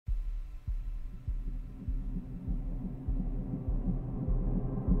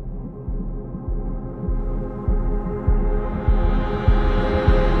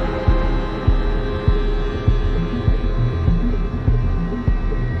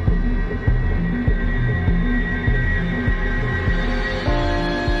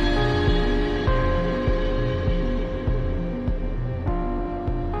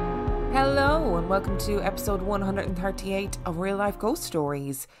welcome to episode 138 of Real Life Ghost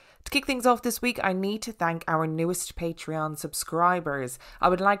Stories. To kick things off this week, I need to thank our newest Patreon subscribers. I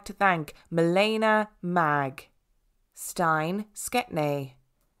would like to thank Milena Mag, Stein Sketney,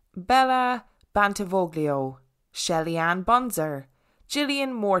 Bella Bantavoglio, Shelley-Ann Bonzer,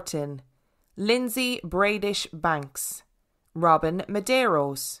 Gillian Morton, Lindsay Bradish Banks, Robin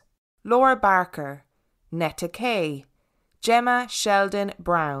Medeiros, Laura Barker, Netta Kay, Gemma Sheldon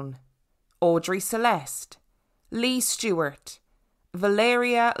Brown, Audrey Celeste, Lee Stewart,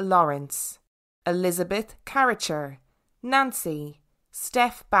 Valeria Lawrence, Elizabeth Carricher, Nancy,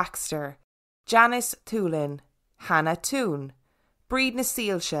 Steph Baxter, Janice Thulin, Hannah Toon, Breedna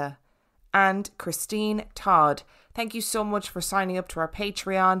Sealsha, and Christine Todd. Thank you so much for signing up to our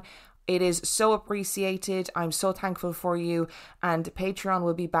Patreon. It is so appreciated. I'm so thankful for you, and Patreon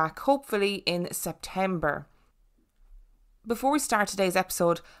will be back hopefully in September. Before we start today's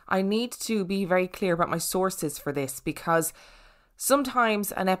episode, I need to be very clear about my sources for this, because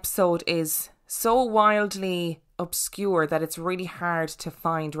sometimes an episode is so wildly obscure that it's really hard to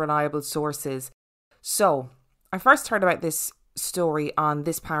find reliable sources. So, I first heard about this story on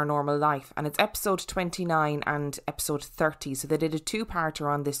This Paranormal Life, and it's episode 29 and episode 30, so they did a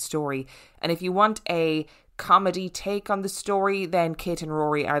two-parter on this story. And if you want a comedy take on the story, then Kit and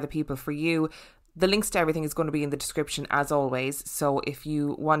Rory are the people for you. The links to everything is going to be in the description as always, so if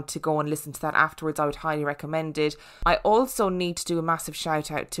you want to go and listen to that afterwards, I would highly recommend it. I also need to do a massive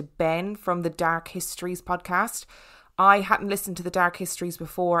shout out to Ben from the Dark Histories podcast. I hadn't listened to the Dark Histories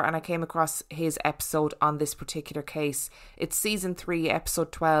before, and I came across his episode on this particular case. It's season 3,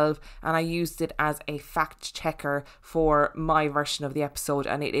 episode 12, and I used it as a fact checker for my version of the episode,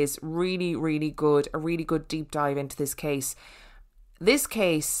 and it is really, really good. A really good deep dive into this case. This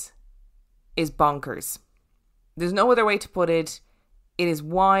case is bonkers. There's no other way to put it. It is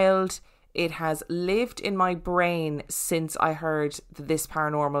wild. It has lived in my brain since I heard This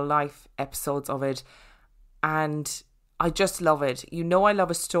Paranormal Life episodes of it, and I just love it. You know, I love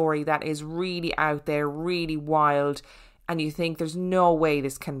a story that is really out there, really wild, and you think there's no way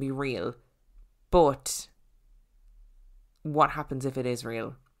this can be real. But what happens if it is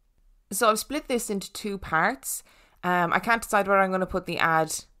real? So I've split this into two parts. I can't decide whether I'm going to put the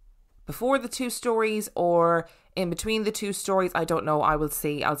ad before the two stories or in between the two stories. I don't know. I will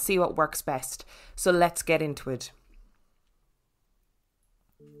see. I'll see what works best. So let's get into it.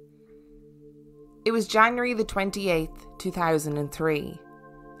 It was January the 28th, 2003,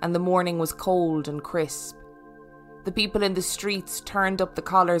 and the morning was cold and crisp. The people in the streets turned up the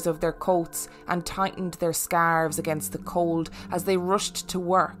collars of their coats and tightened their scarves against the cold as they rushed to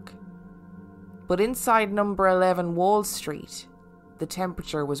work. But inside number 11 Wall Street, the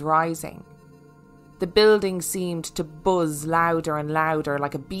temperature was rising. The building seemed to buzz louder and louder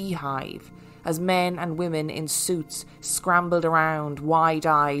like a beehive as men and women in suits scrambled around,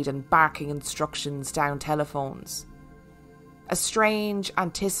 wide-eyed and barking instructions down telephones. A strange,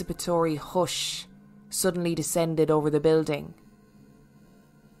 anticipatory hush suddenly descended over the building.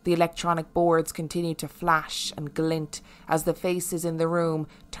 The electronic boards continued to flash and glint as the faces in the room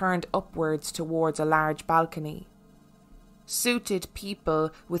turned upwards towards a large balcony. Suited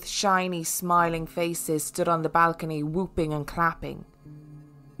people with shiny, smiling faces stood on the balcony, whooping and clapping.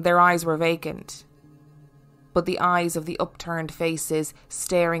 Their eyes were vacant, but the eyes of the upturned faces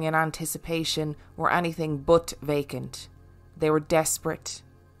staring in anticipation were anything but vacant. They were desperate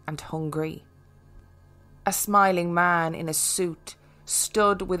and hungry. A smiling man in a suit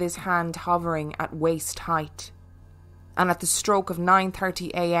stood with his hand hovering at waist height, and at the stroke of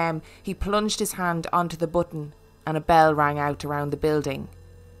 9:30 a.m. he plunged his hand onto the button and a bell rang out around the building,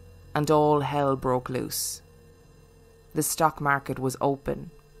 and all hell broke loose. The stock market was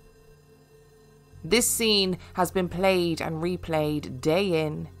open. This scene has been played and replayed day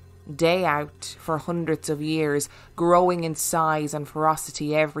in, day out for hundreds of years, growing in size and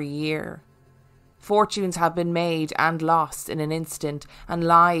ferocity every year. Fortunes have been made and lost in an instant, and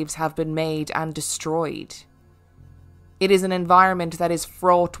lives have been made and destroyed. It is an environment that is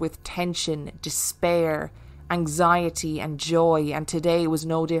fraught with tension, despair, anxiety and joy, and today was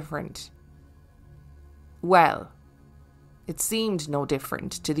no different. Well, it seemed no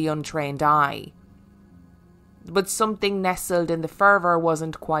different to the untrained eye. But something nestled in the fervour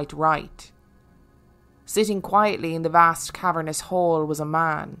wasn't quite right. Sitting quietly in the vast cavernous hall was a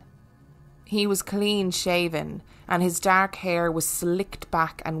man. He was clean-shaven, and his dark hair was slicked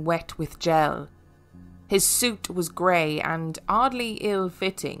back and wet with gel. His suit was grey and oddly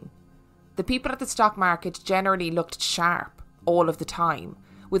ill-fitting. The people at the stock market generally looked sharp all of the time,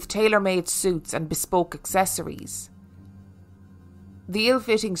 with tailor-made suits and bespoke accessories. The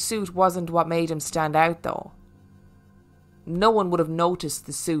ill-fitting suit wasn't what made him stand out, though. No one would have noticed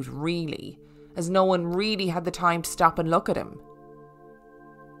the suit, really, as no one really had the time to stop and look at him.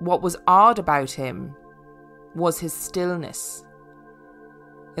 What was odd about him was his stillness.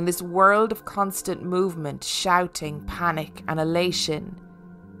 In this world of constant movement, shouting, panic, and elation,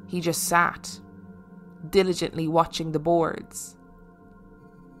 he just sat, diligently watching the boards.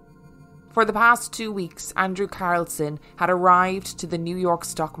 For the past 2 weeks, Andrew Carlson had arrived to the New York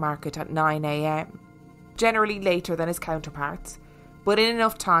stock market at 9 a.m, generally later than his counterparts, but in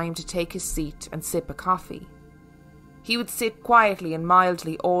enough time to take his seat and sip a coffee. He would sit quietly and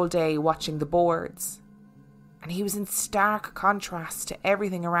mildly all day watching the boards, and he was in stark contrast to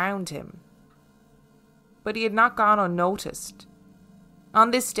everything around him. But he had not gone unnoticed.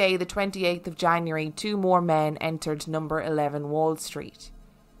 On this day, the 28th of January, 2 more men entered number 11 Wall Street.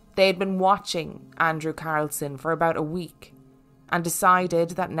 They had been watching Andrew Carlson for about a week and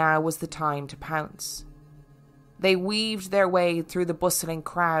decided that now was the time to pounce. They weaved their way through the bustling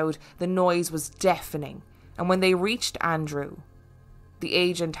crowd. The noise was deafening, and when they reached Andrew, the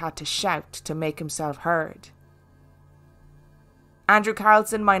agent had to shout to make himself heard. "Andrew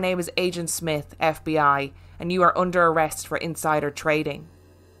Carlson, my name is Agent Smith, FBI, and you are under arrest for insider trading."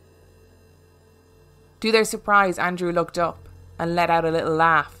 To their surprise, Andrew looked up and let out a little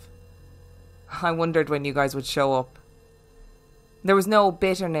laugh. "I wondered when you guys would show up." There was no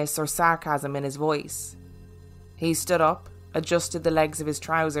bitterness or sarcasm in his voice. He stood up, adjusted the legs of his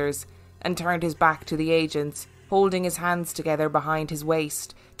trousers, and turned his back to the agents, holding his hands together behind his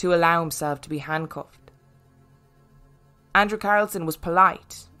waist to allow himself to be handcuffed. Andrew Carlson was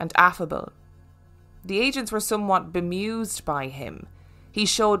polite and affable. The agents were somewhat bemused by him. He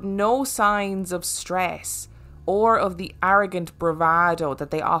showed no signs of stress or of the arrogant bravado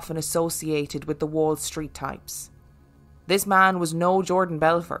that they often associated with the Wall Street types. This man was no Jordan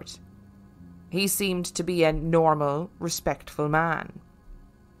Belfort. He seemed to be a normal, respectful man.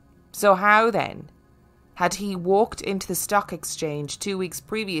 So how then had he walked into the stock exchange 2 weeks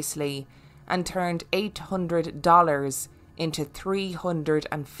previously and turned $800 into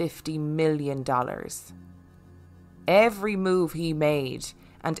 $350 million? Every move he made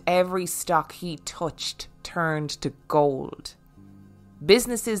and every stock he touched turned to gold.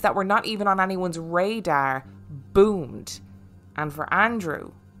 Businesses that were not even on anyone's radar boomed, and for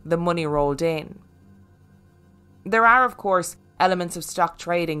Andrew, the money rolled in. There are, of course, elements of stock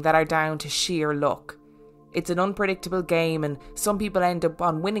trading that are down to sheer luck. It's an unpredictable game, and some people end up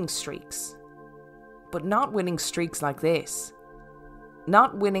on winning streaks. But not winning streaks like this.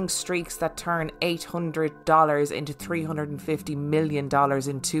 Not winning streaks that turn $800 into $350 million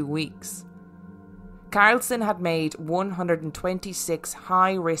in 2 weeks. Carlson had made 126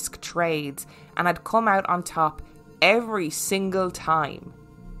 high-risk trades and had come out on top every single time.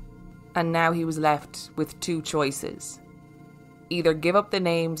 And now he was left with 2 choices. Either give up the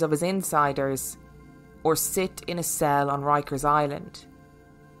names of his insiders or sit in a cell on Rikers Island.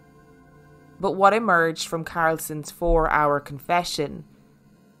 But what emerged from Carlson's 4-hour confession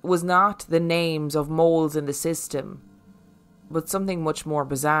was not the names of moles in the system, but something much more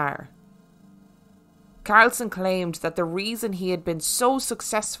bizarre. Carlson claimed that the reason he had been so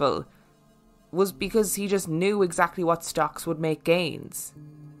successful was because he just knew exactly what stocks would make gains.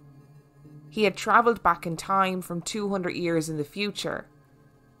 He had travelled back in time from 200 years in the future,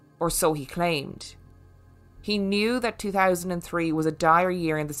 or so he claimed. He knew that 2003 was a dire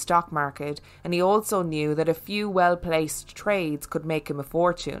year in the stock market, and he also knew that a few well-placed trades could make him a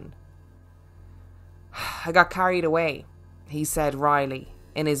fortune. "I got carried away," he said wryly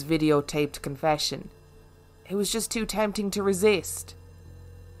in his videotaped confession. "It was just too tempting to resist.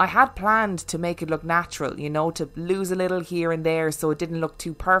 I had planned to make it look natural, to lose a little here and there so it didn't look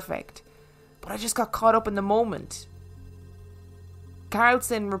too perfect. But I just got caught up in the moment."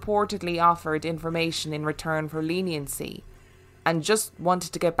 Carlson reportedly offered information in return for leniency and just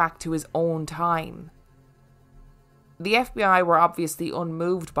wanted to get back to his own time. The FBI were obviously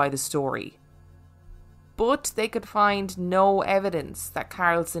unmoved by the story, but they could find no evidence that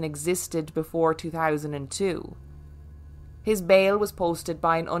Carlson existed before 2002. His bail was posted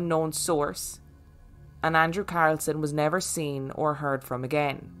by an unknown source, and Andrew Carlson was never seen or heard from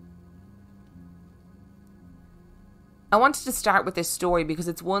again. I wanted to start with this story because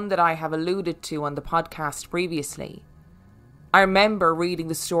it's one that I have alluded to on the podcast previously. I remember reading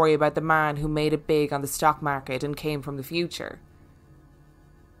the story about the man who made it big on the stock market and came from the future.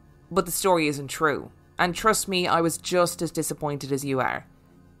 But the story isn't true, and trust me, I was just as disappointed as you are.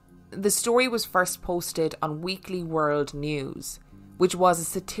 The story was first posted on Weekly World News, which was a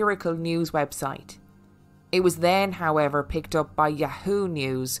satirical news website. It was then, however, picked up by Yahoo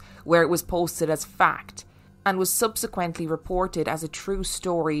News, where it was posted as fact, and was subsequently reported as a true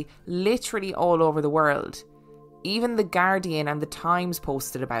story literally all over the world. Even The Guardian and The Times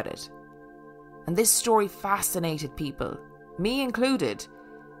posted about it. And this story fascinated people, me included,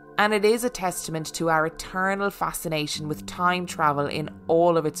 and it is a testament to our eternal fascination with time travel in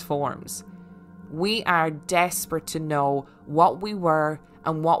all of its forms. We are desperate to know what we were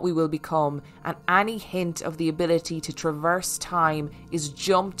and what we will become, and any hint of the ability to traverse time is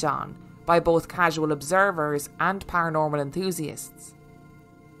jumped on by both casual observers and paranormal enthusiasts.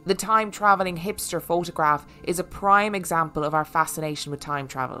 The time-travelling hipster photograph is a prime example of our fascination with time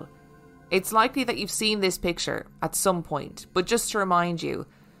travel. It's likely that you've seen this picture at some point, but just to remind you,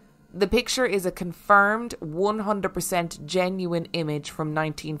 the picture is a confirmed 100% genuine image from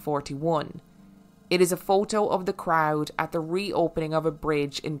 1941. It is a photo of the crowd at the reopening of a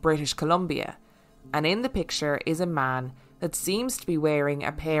bridge in British Columbia, and in the picture is a man that seems to be wearing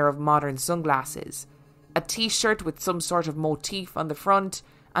a pair of modern sunglasses, a t-shirt with some sort of motif on the front,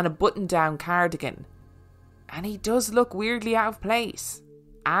 and a button-down cardigan. And he does look weirdly out of place,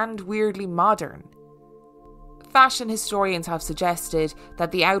 and weirdly modern. Fashion historians have suggested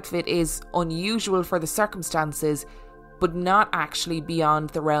that the outfit is unusual for the circumstances, but not actually beyond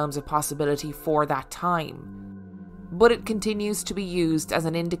the realms of possibility for that time. But it continues to be used as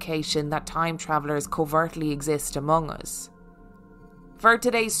an indication that time travellers covertly exist among us. For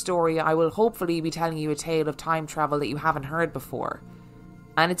today's story, I will hopefully be telling you a tale of time travel that you haven't heard before.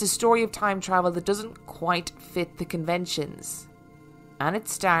 And it's a story of time travel that doesn't quite fit the conventions. And it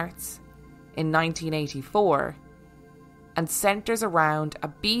starts in 1984 and centres around a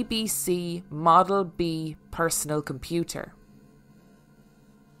BBC Model B personal computer.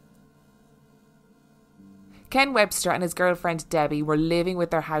 Ken Webster and his girlfriend Debbie were living with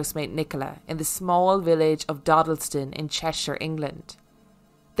their housemate Nicola in the small village of Dodleston in Cheshire, England.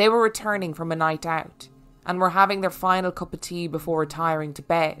 They were returning from a night out and were having their final cup of tea before retiring to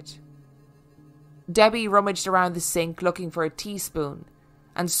bed. Debbie rummaged around the sink looking for a teaspoon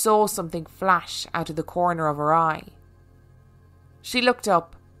and saw something flash out of the corner of her eye. She looked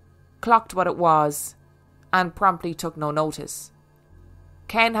up, clocked what it was, and promptly took no notice.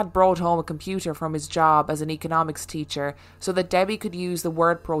 Ken had brought home a computer from his job as an economics teacher so that Debbie could use the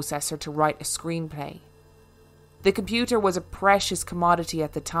word processor to write a screenplay. The computer was a precious commodity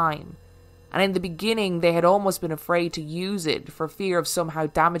at the time, and in the beginning they had almost been afraid to use it for fear of somehow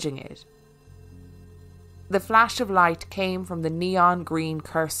damaging it. The flash of light came from the neon green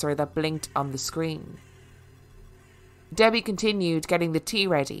cursor that blinked on the screen. Debbie continued getting the tea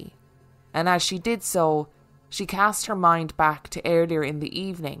ready, and as she did so, she cast her mind back to earlier in the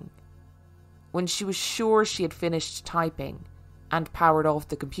evening, when she was sure she had finished typing and powered off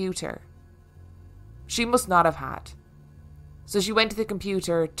the computer. She must not have had, so she went to the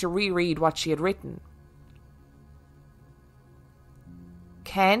computer to reread what she had written.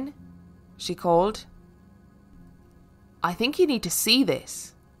 "Ken," she called, "I think you need to see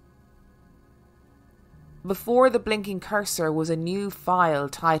this." Before the blinking cursor was a new file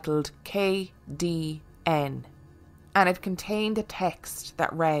titled KDN, and it contained a text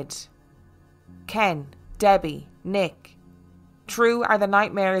that read, "Ken, Debbie, Nick, true are the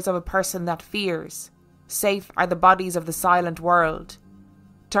nightmares of a person that fears, safe are the bodies of the silent world.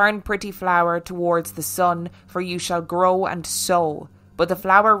 Turn, pretty flower, towards the sun, for you shall grow and sow, but the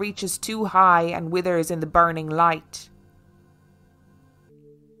flower reaches too high and withers in the burning light."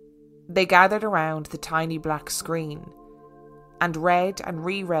 They gathered around the tiny black screen and read and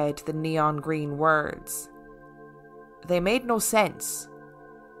reread the neon green words. They made no sense.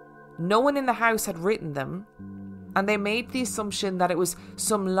 No one in the house had written them, and they made the assumption that it was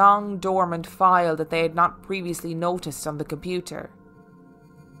some long dormant file that they had not previously noticed on the computer.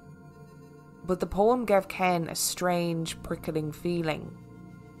 But the poem gave Ken a strange, prickling feeling.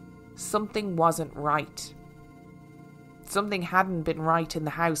 Something wasn't right. Something hadn't been right in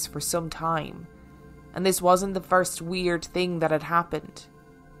the house for some time, and this wasn't the first weird thing that had happened.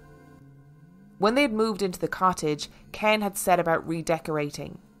 When they had moved into the cottage, Ken had set about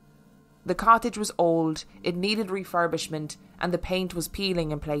redecorating. The cottage was old, it needed refurbishment, and the paint was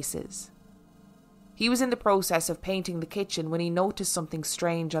peeling in places. He was in the process of painting the kitchen when he noticed something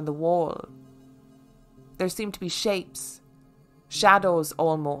strange on the wall. There seemed to be shapes, shadows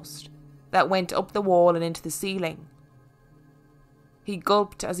almost, that went up the wall and into the ceiling. He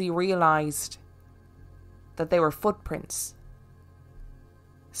gulped as he realised that they were footprints.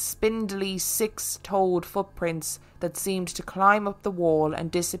 Spindly, six-toed footprints that seemed to climb up the wall and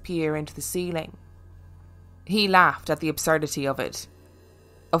disappear into the ceiling. He laughed at the absurdity of it.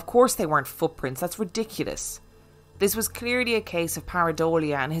 Of course they weren't footprints, that's ridiculous. This was clearly a case of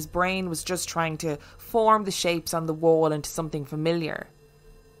pareidolia, and his brain was just trying to form the shapes on the wall into something familiar.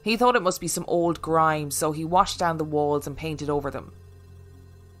 He thought it must be some old grime, so he washed down the walls and painted over them.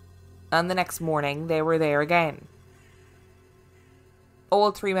 And the next morning, they were there again.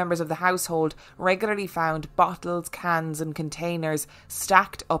 All three members of the household regularly found bottles, cans and containers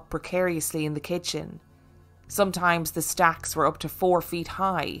stacked up precariously in the kitchen. Sometimes the stacks were up to 4 feet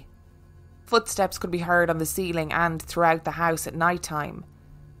high. Footsteps could be heard on the ceiling and throughout the house at night time.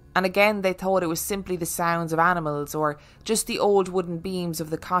 And again they thought it was simply the sounds of animals or just the old wooden beams of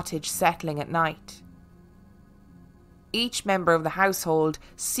the cottage settling at night. Each member of the household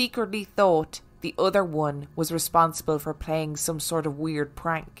secretly thought the other one was responsible for playing some sort of weird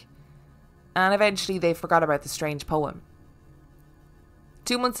prank. And eventually they forgot about the strange poem.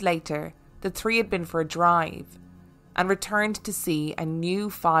 2 months later, the three had been for a drive and returned to see a new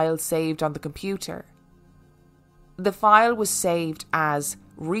file saved on the computer. The file was saved as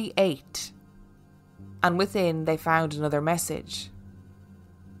Re-8, and within they found another message.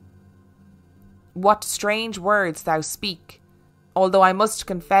 "What strange words thou speak, although I must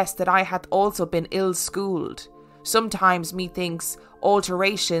confess that I hath also been ill-schooled. Sometimes methinks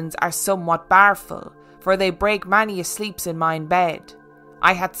alterations are somewhat bareful, for they break many a sleeps in mine bed.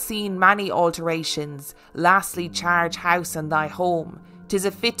 I hath seen many alterations, lastly charge house and thy home, 'tis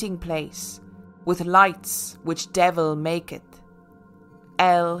a fitting place, with lights which devil maketh.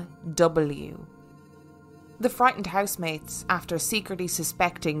 L.W." The frightened housemates, after secretly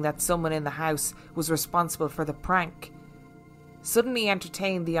suspecting that someone in the house was responsible for the prank, suddenly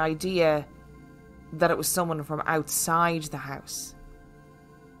entertained the idea that it was someone from outside the house.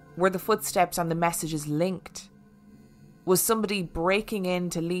 Were the footsteps and the messages linked? Was somebody breaking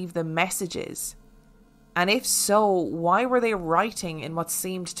in to leave them messages? And if so, why were they writing in what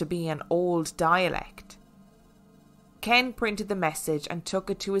seemed to be an old dialect? Ken printed the message and took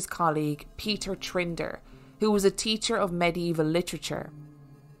it to his colleague Peter Trinder, who was a teacher of medieval literature.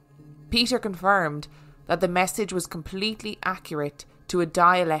 Peter confirmed that the message was completely accurate to a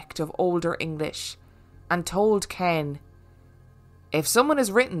dialect of older English and told Ken, "If someone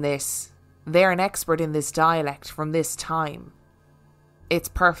has written this, they're an expert in this dialect from this time. It's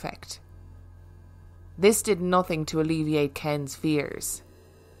perfect." This did nothing to alleviate Ken's fears.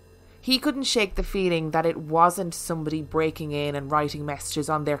 He couldn't shake the feeling that it wasn't somebody breaking in and writing messages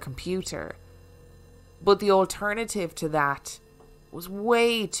on their computer. But the alternative to that was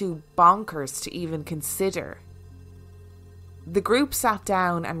way too bonkers to even consider. The group sat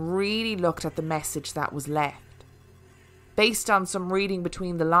down and really looked at the message that was left. Based on some reading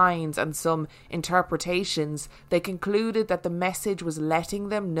between the lines and some interpretations, they concluded that the message was letting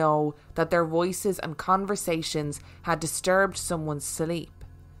them know that their voices and conversations had disturbed someone's sleep,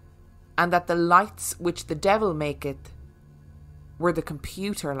 and that the lights which the devil maketh were the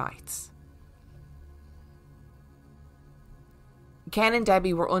computer lights. Ken and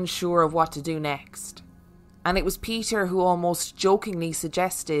Debbie were unsure of what to do next, and it was Peter who almost jokingly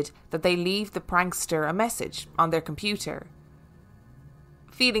suggested that they leave the prankster a message on their computer.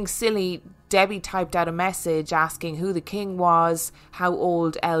 Feeling silly, Debbie typed out a message asking who the king was, how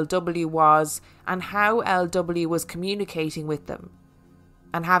old LW was, and how LW was communicating with them.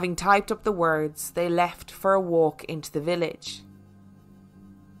 And having typed up the words, they left for a walk into the village.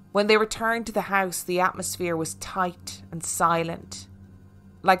 When they returned to the house, the atmosphere was tight and silent,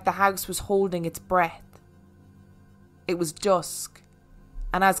 like the house was holding its breath. It was dusk,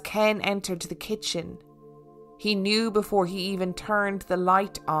 and as Ken entered the kitchen, he knew before he even turned the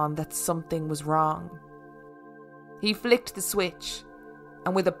light on that something was wrong. He flicked the switch,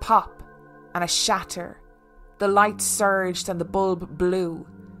 and with a pop and a shatter, the light surged and the bulb blew,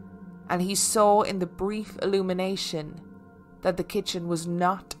 and he saw in the brief illumination that the kitchen was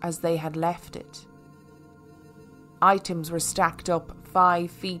not as they had left it. Items were stacked up 5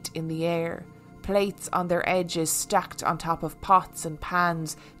 feet in the air, plates on their edges stacked on top of pots and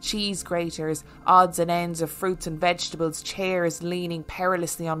pans, cheese graters, odds and ends of fruits and vegetables, chairs leaning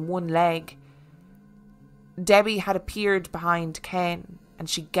perilously on one leg. Debbie had appeared behind Ken, and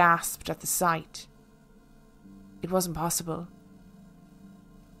she gasped at the sight. It wasn't possible.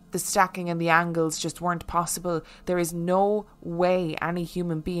 The stacking and the angles just weren't possible. There is no way any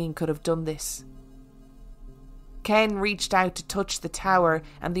human being could have done this. Ken reached out to touch the tower,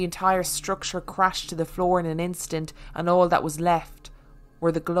 and the entire structure crashed to the floor in an instant, and all that was left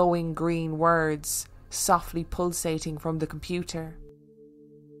were the glowing green words softly pulsating from the computer.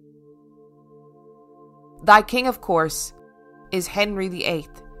 "Thy king, of course, is Henry VIII,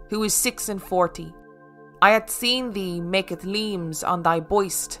 who is 46, I had seen thee maketh leams on thy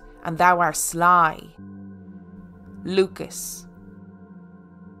boist, and thou art sly. Lucas.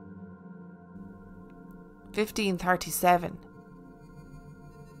 1537.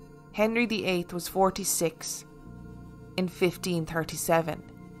 Henry VIII was 46 in 1537.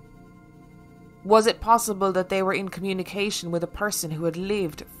 Was it possible that they were in communication with a person who had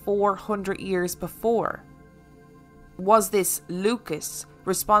lived 400 years before? Was this Lucas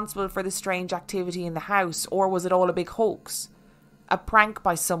responsible for the strange activity in the house, or was it all a big hoax? A prank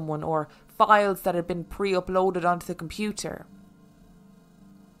by someone, or files that had been pre-uploaded onto the computer?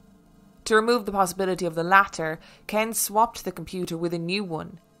 To remove the possibility of the latter, Ken swapped the computer with a new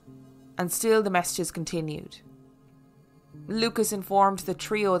one, and still the messages continued. Lucas informed the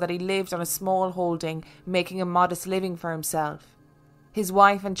trio that he lived on a small holding, making a modest living for himself. His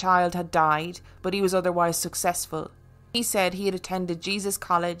wife and child had died, but he was otherwise successful. He said he had attended Jesus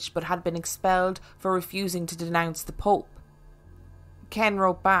College but had been expelled for refusing to denounce the Pope. Ken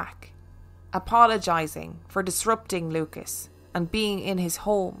wrote back, apologising for disrupting Lucas and being in his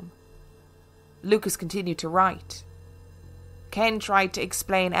home. Lucas continued to write. Ken tried to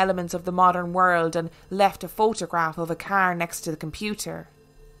explain elements of the modern world and left a photograph of a car next to the computer.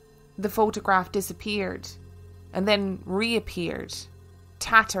 The photograph disappeared and then reappeared,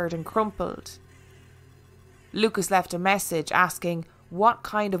 tattered and crumpled. Lucas left a message asking what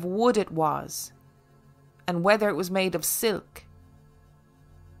kind of wood it was and whether it was made of silk,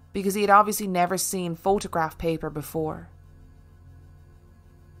 because he had obviously never seen photograph paper before.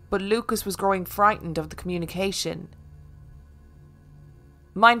 But Lucas was growing frightened of the communication.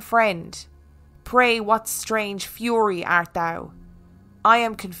 Mine friend, pray what strange fury art thou? I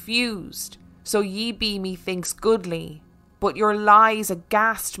am confused, so ye be methinks goodly, but your lies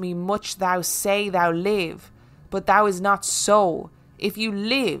aghast me much. Thou say thou live, but thou is not so. If you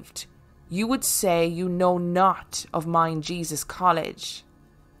lived, you would say you know not of mine Jesus College.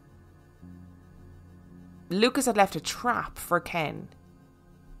 Lucas had left a trap for Ken.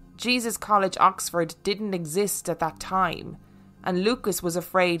 Jesus College, Oxford didn't exist at that time, and Lucas was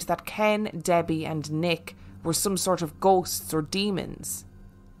afraid that Ken, Debbie and Nick were some sort of ghosts or demons.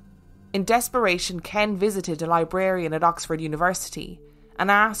 In desperation, Ken visited a librarian at Oxford University and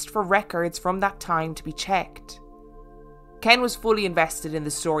asked for records from that time to be checked. Ken was fully invested in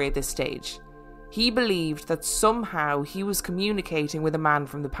the story at this stage. He believed that somehow he was communicating with a man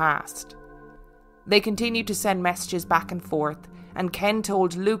from the past. They continued to send messages back and forth, and Ken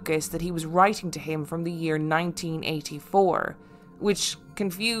told Lucas that he was writing to him from the year 1984, which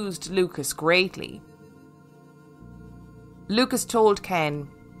confused Lucas greatly. Lucas told Ken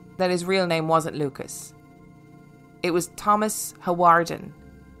that his real name wasn't Lucas. It was Thomas Hawarden.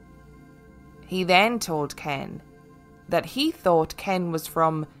 He then told Ken that he thought Ken was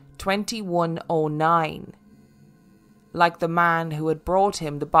from 2109, like the man who had brought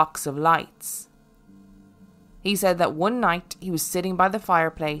him the box of lights. He said that one night he was sitting by the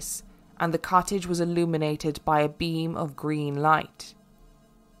fireplace and the cottage was illuminated by a beam of green light.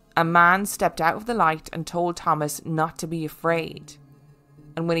 A man stepped out of the light and told Thomas not to be afraid.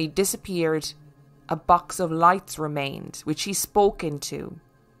 And when he disappeared, a box of lights remained, which he spoke into,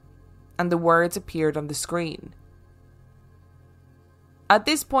 and the words appeared on the screen. At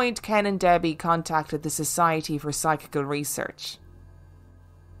this point, Ken and Debbie contacted the Society for Psychical Research.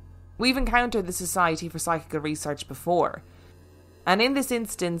 We've encountered the Society for Psychical Research before, and in this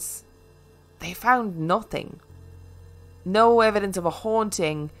instance, they found nothing. No evidence of a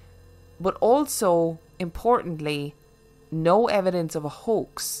haunting, but also, importantly, no evidence of a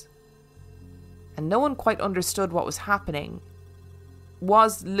hoax. And no one quite understood what was happening.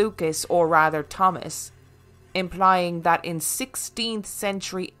 Was Lucas, or rather Thomas, implying that in 16th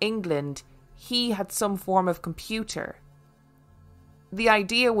century England he had some form of computer? The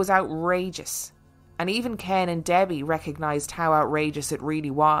idea was outrageous, and even Ken and Debbie recognised how outrageous it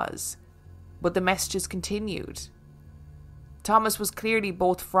really was. But the messages continued. Thomas was clearly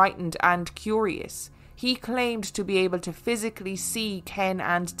both frightened and curious. He claimed to be able to physically see Ken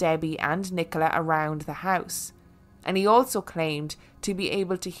and Debbie and Nicola around the house, and he also claimed to be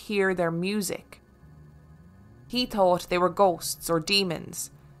able to hear their music. He thought they were ghosts or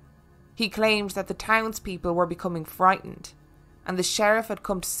demons. He claimed that the townspeople were becoming frightened, and the sheriff had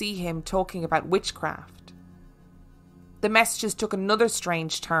come to see him talking about witchcraft. The messages took another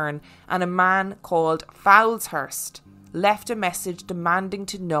strange turn, and a man called Fowlshurst left a message demanding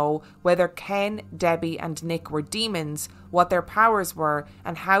to know whether Ken, Debbie and Nick were demons, what their powers were,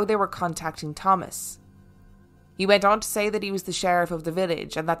 and how they were contacting Thomas. He went on to say that he was the sheriff of the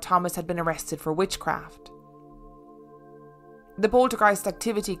village and that Thomas had been arrested for witchcraft. The poltergeist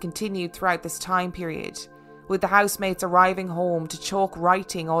activity continued throughout this time period, with the housemates arriving home to chalk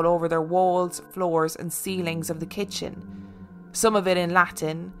writing all over their walls, floors and ceilings of the kitchen, some of it in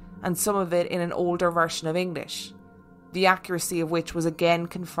Latin and some of it in an older version of English, the accuracy of which was again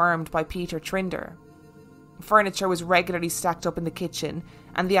confirmed by Peter Trinder. Furniture was regularly stacked up in the kitchen,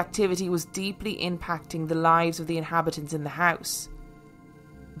 and the activity was deeply impacting the lives of the inhabitants in the house.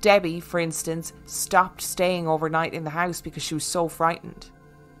 Debbie, for instance, stopped staying overnight in the house because she was so frightened.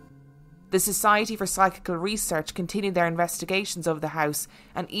 The Society for Psychical Research continued their investigations of the house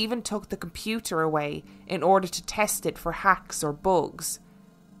and even took the computer away in order to test it for hacks or bugs.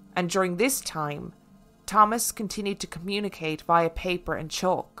 And during this time, Thomas continued to communicate via paper and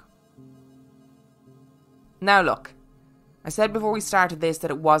chalk. Now look, I said before we started this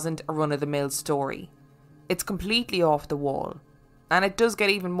that it wasn't a run-of-the-mill story. It's completely off the wall, and it does get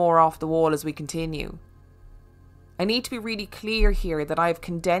even more off the wall as we continue. I need to be really clear here that I have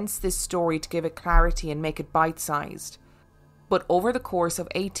condensed this story to give it clarity and make it bite-sized. But over the course of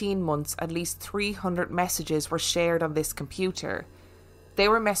 18 months, at least 300 messages were shared on this computer. They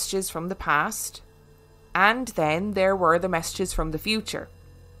were messages from the past, and then there were the messages from the future.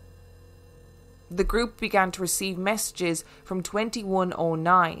 The group began to receive messages from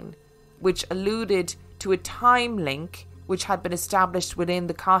 2109, which alluded to a time link which had been established within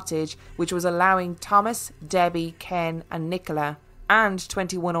the cottage, which was allowing Thomas, Debbie, Ken and Nicola and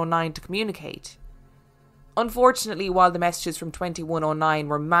 2109 to communicate. Unfortunately, while the messages from 2109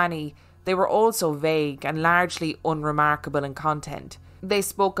 were many, they were also vague and largely unremarkable in content. They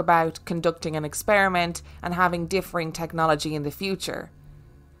spoke about conducting an experiment and having differing technology in the future.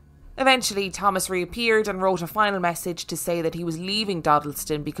 Eventually, Thomas reappeared and wrote a final message to say that he was leaving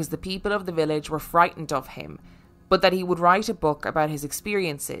Dodleston because the people of the village were frightened of him, but that he would write a book about his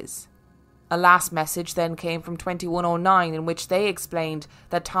experiences. A last message then came from 2109 in which they explained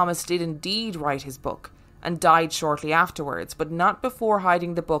that Thomas did indeed write his book and died shortly afterwards, but not before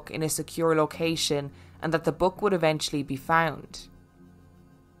hiding the book in a secure location, and that the book would eventually be found.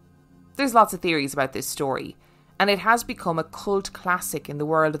 There's lots of theories about this story, and it has become a cult classic in the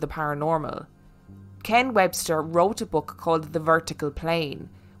world of the paranormal. Ken Webster wrote a book called The Vertical Plane,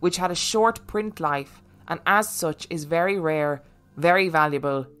 which had a short print life and as such is very rare, very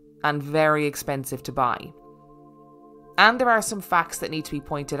valuable and very expensive to buy. And there are some facts that need to be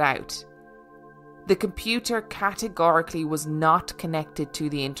pointed out. The computer categorically was not connected to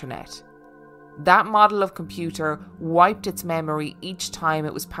the internet. That model of computer wiped its memory each time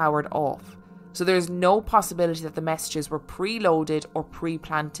it was powered off, so there is no possibility that the messages were preloaded or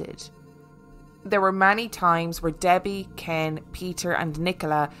pre-planted. There were many times where Debbie, Ken, Peter and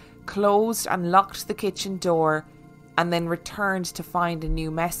Nicola closed and locked the kitchen door and then returned to find a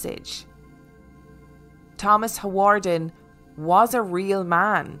new message. Thomas Hawarden was a real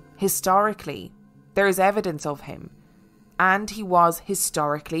man, historically. There is evidence of him. And he was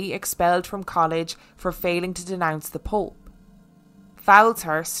historically expelled from college for failing to denounce the Pope.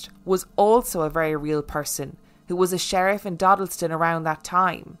 Foulshurst was also a very real person who was a sheriff in Dodleston around that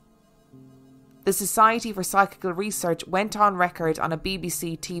time. The Society for Psychical Research went on record on a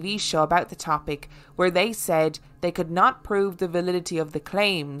BBC TV show about the topic where they said they could not prove the validity of the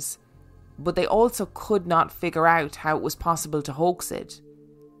claims, but they also could not figure out how it was possible to hoax it.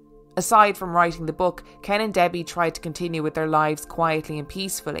 Aside from writing the book, Ken and Debbie tried to continue with their lives quietly and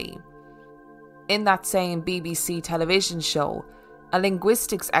peacefully. In that same BBC television show, a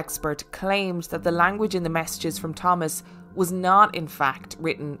linguistics expert claimed that the language in the messages from Thomas was not in fact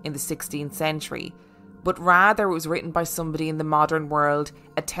written in the 16th century, but rather it was written by somebody in the modern world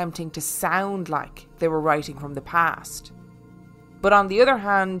attempting to sound like they were writing from the past. But on the other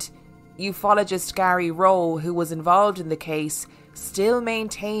hand, ufologist Gary Rowe, who was involved in the case, still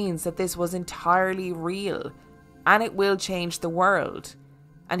maintains that this was entirely real and it will change the world,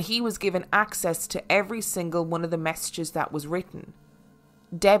 and he was given access to every single one of the messages that was written.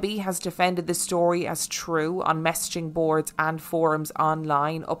 Debbie has defended the story as true on messaging boards and forums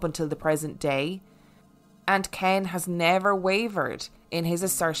online up until the present day, and Ken has never wavered in his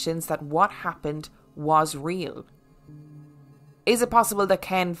assertions that what happened was real. Is it possible that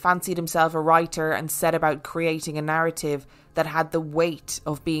Ken fancied himself a writer and set about creating a narrative that had the weight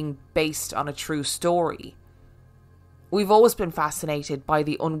of being based on a true story? We've always been fascinated by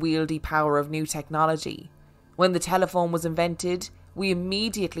the unwieldy power of new technology. When the telephone was invented, we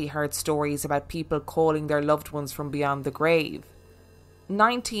immediately heard stories about people calling their loved ones from beyond the grave.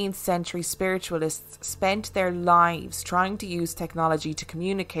 19th century spiritualists spent their lives trying to use technology to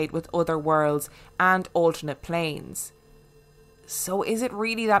communicate with other worlds and alternate planes. So is it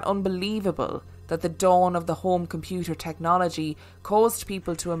really that unbelievable that the dawn of the home computer technology caused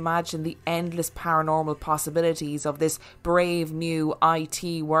people to imagine the endless paranormal possibilities of this brave new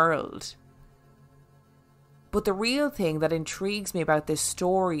IT world. But the real thing that intrigues me about this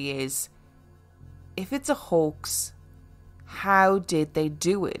story is, if it's a hoax, how did they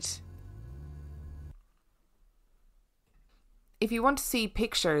do it? If you want to see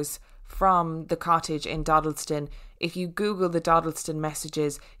pictures from the cottage in Dodleston, if you Google the Dodleston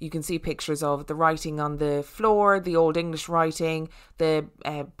messages, you can see pictures of the writing on the floor, the Old English writing, the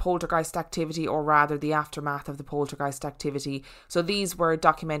poltergeist activity, or rather the aftermath of the poltergeist activity. So these were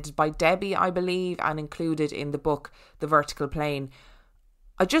documented by Debbie, I believe, and included in the book, The Vertical Plane.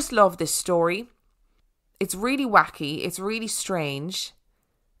 I just love this story. It's really wacky, it's really strange,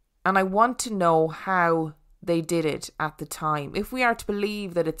 and I want to know how they did it at the time. If we are to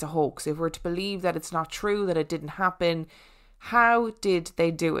believe that it's a hoax, if we're to believe that it's not true, that it didn't happen, how did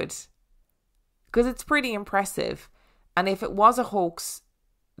they do it? Because it's pretty impressive. And if it was a hoax,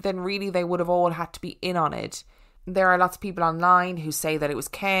 then really they would have all had to be in on it. There are lots of people online who say that it was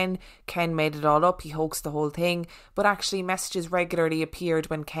Ken made it all up, he hoaxed the whole thing, but actually messages regularly appeared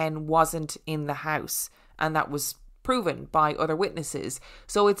when Ken wasn't in the house, and that was proven by other witnesses.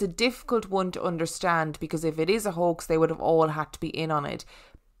 So it's a difficult one to understand, because if it is a hoax, they would have all had to be in on it.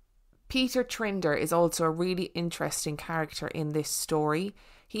 Peter Trinder is also a really interesting character in this story.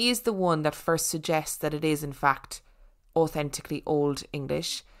 He is the one that first suggests that it is in fact authentically Old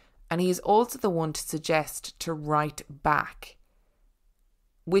English, and he is also the one to suggest to write back,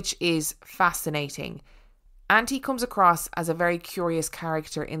 which is fascinating. And he comes across as a very curious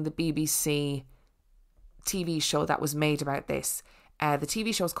character in the BBC TV show that was made about this. The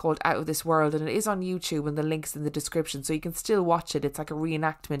TV show is called Out of This World, and it is on YouTube, and the link's in the description, so you can still watch it. It's like a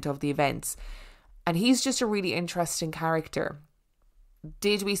reenactment of the events, and he's just a really interesting character.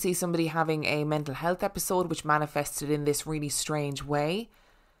 Did we see somebody having a mental health episode which manifested in this really strange way?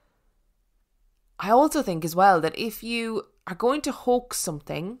 I also think as well that if you are going to hoax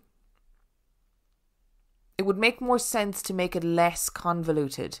something, it would make more sense to make it less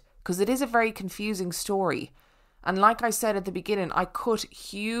convoluted, because it is a very confusing story. And like I said at the beginning, I cut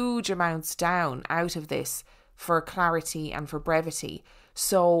huge amounts down out of this for clarity and for brevity.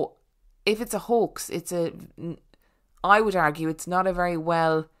 So if it's a hoax, I would argue it's not a very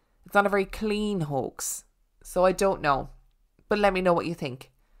clean hoax. So I don't know. But let me know what you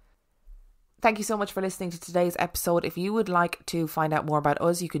think. Thank you so much for listening to today's episode. If you would like to find out more about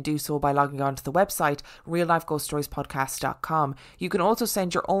us, you can do so by logging on to the website, reallifeghoststoriespodcast.com. You can also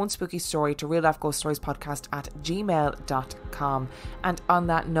send your own spooky story to reallifeghoststoriespodcast@gmail.com. And on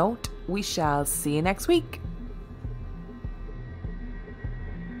that note, we shall see you next week.